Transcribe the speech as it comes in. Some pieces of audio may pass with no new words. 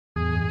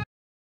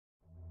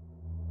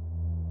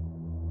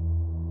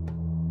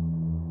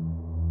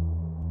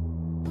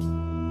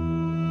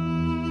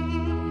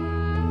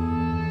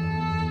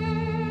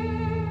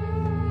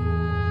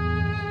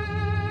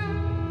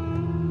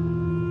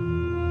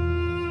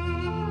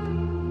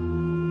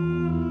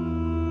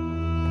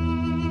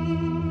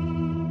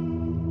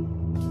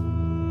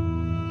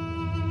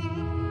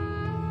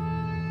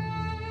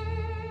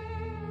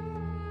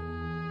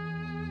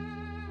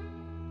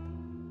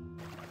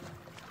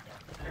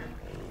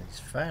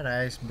fat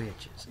ass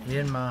bitches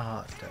in my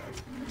hot tub.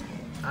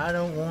 I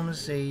don't want to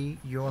see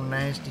your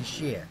nasty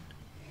shit.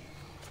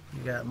 You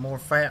got more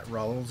fat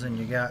rolls than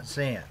you got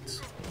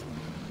sense.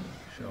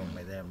 Show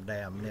me them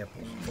damn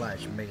nipples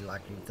flashing me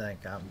like you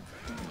think I'm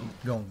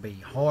gonna be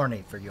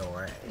horny for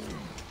your ass.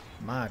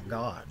 My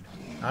God,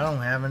 I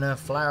don't have enough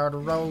flour to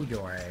roll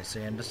your ass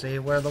in to see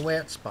where the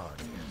wet spot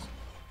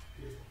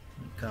is.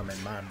 You come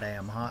in my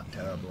damn hot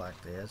tub like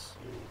this,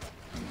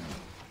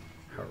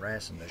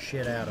 harassing the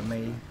shit out of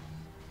me.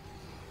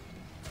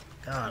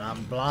 God,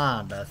 I'm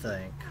blind, I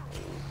think.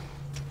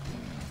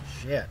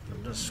 Shit,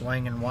 I'm just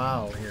swinging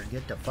wild here.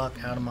 Get the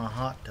fuck out of my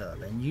hot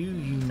tub. And you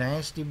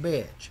nasty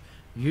bitch.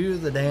 You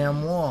the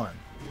damn one.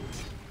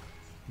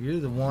 You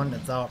the one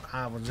that thought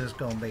I was just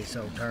gonna be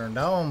so turned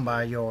on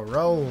by your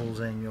rolls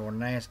and your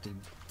nasty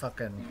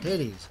fucking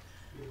titties.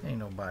 Ain't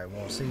nobody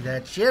wanna see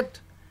that shit.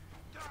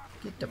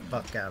 Get the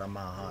fuck out of my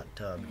hot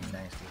tub, you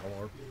nasty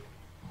whore.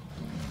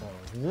 I'm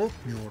gonna whoop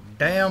your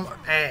damn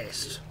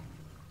ass.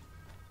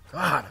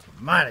 God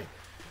almighty.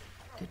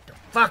 Get the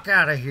fuck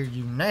out of here,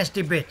 you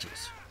nasty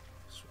bitches.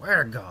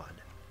 Swear to God.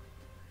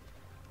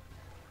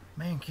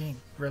 Man can't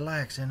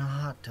relax in a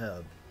hot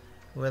tub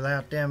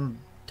without them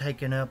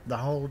taking up the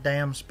whole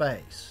damn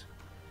space.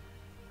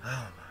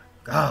 Oh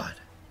my God.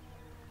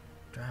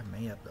 Drive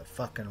me up the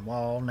fucking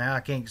wall. Now I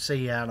can't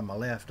see out of my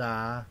left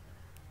eye.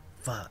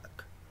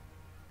 Fuck.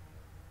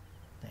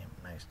 Damn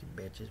nasty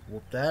bitches.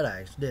 Whooped that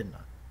ass, didn't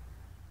I?